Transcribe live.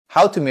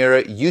How to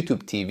mirror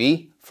YouTube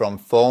TV from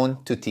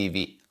phone to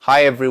TV.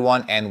 Hi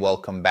everyone and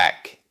welcome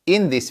back.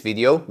 In this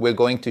video, we're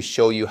going to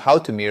show you how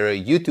to mirror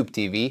YouTube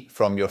TV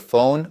from your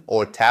phone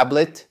or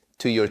tablet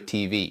to your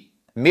TV.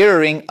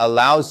 Mirroring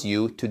allows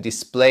you to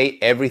display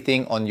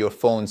everything on your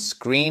phone's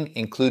screen,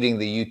 including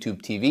the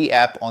YouTube TV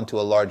app, onto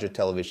a larger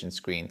television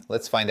screen.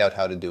 Let's find out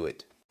how to do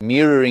it.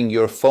 Mirroring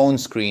your phone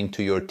screen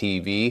to your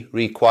TV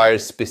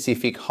requires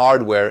specific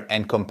hardware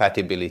and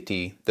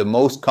compatibility. The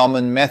most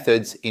common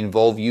methods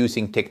involve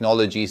using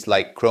technologies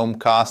like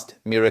Chromecast,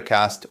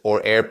 Miracast,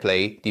 or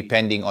AirPlay,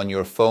 depending on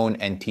your phone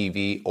and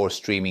TV or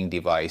streaming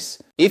device.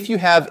 If you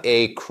have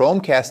a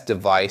Chromecast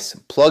device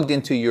plugged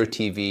into your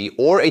TV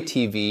or a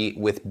TV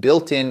with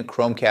built-in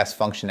Chromecast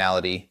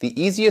functionality,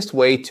 the easiest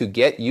way to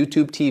get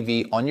YouTube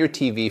TV on your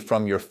TV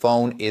from your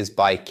phone is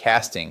by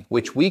casting,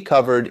 which we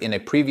covered in a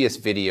previous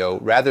video,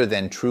 rather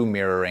than true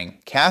mirroring.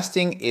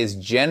 Casting is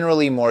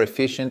generally more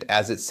efficient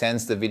as it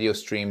sends the video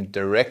stream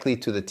directly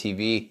to the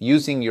TV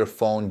using your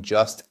phone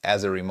just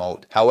as a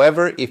remote.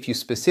 However, if you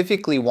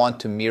specifically want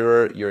to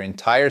mirror your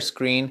entire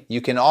screen, you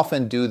can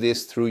often do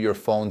this through your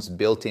phone's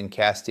built-in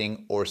casting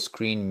or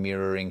screen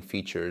mirroring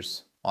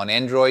features. On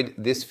Android,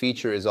 this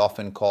feature is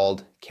often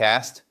called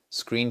Cast,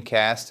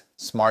 Screencast,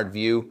 Smart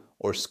View,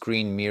 or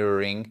Screen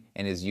Mirroring,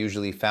 and is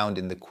usually found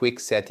in the Quick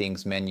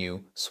Settings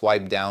menu.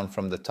 Swipe down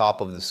from the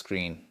top of the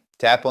screen.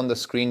 Tap on the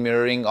screen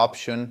mirroring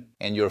option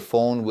and your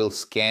phone will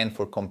scan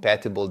for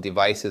compatible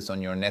devices on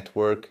your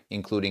network,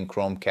 including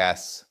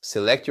Chromecasts.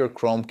 Select your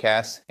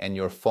Chromecast and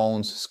your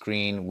phone's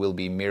screen will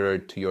be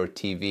mirrored to your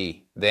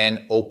TV.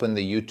 Then open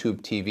the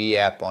YouTube TV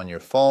app on your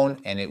phone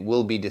and it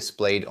will be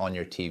displayed on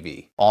your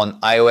TV. On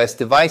iOS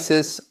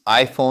devices,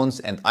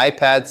 iPhones and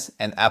iPads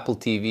and Apple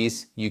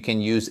TVs, you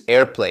can use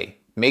AirPlay.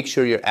 Make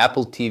sure your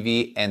Apple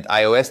TV and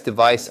iOS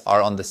device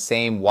are on the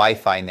same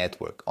Wi-Fi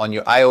network. On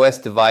your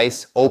iOS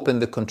device, open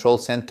the control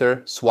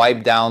center,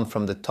 swipe down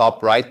from the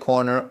top right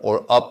corner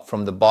or up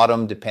from the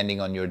bottom depending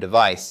on your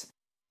device.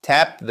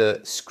 Tap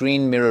the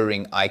screen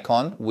mirroring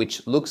icon,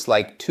 which looks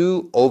like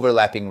two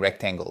overlapping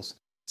rectangles.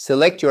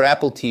 Select your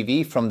Apple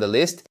TV from the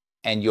list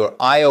and your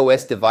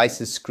iOS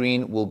device's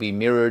screen will be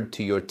mirrored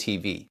to your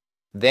TV.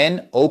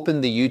 Then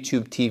open the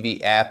YouTube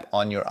TV app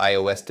on your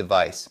iOS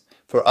device.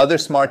 For other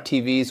smart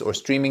TVs or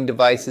streaming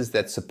devices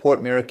that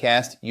support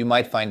Miracast, you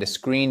might find a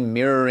screen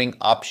mirroring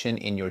option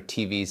in your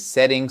TV's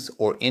settings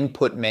or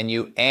input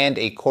menu and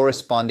a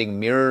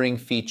corresponding mirroring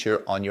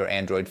feature on your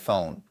Android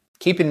phone.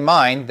 Keep in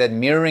mind that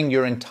mirroring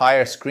your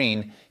entire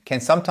screen can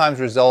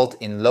sometimes result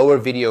in lower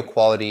video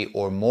quality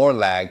or more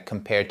lag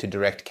compared to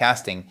direct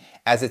casting,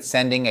 as it's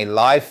sending a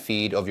live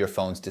feed of your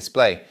phone's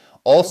display.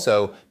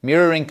 Also,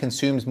 mirroring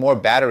consumes more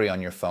battery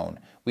on your phone.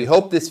 We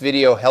hope this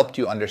video helped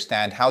you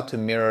understand how to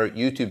mirror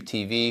YouTube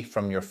TV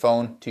from your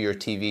phone to your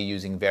TV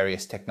using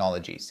various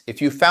technologies.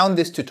 If you found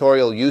this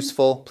tutorial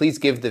useful, please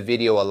give the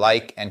video a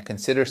like and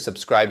consider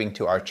subscribing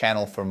to our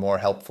channel for more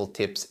helpful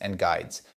tips and guides.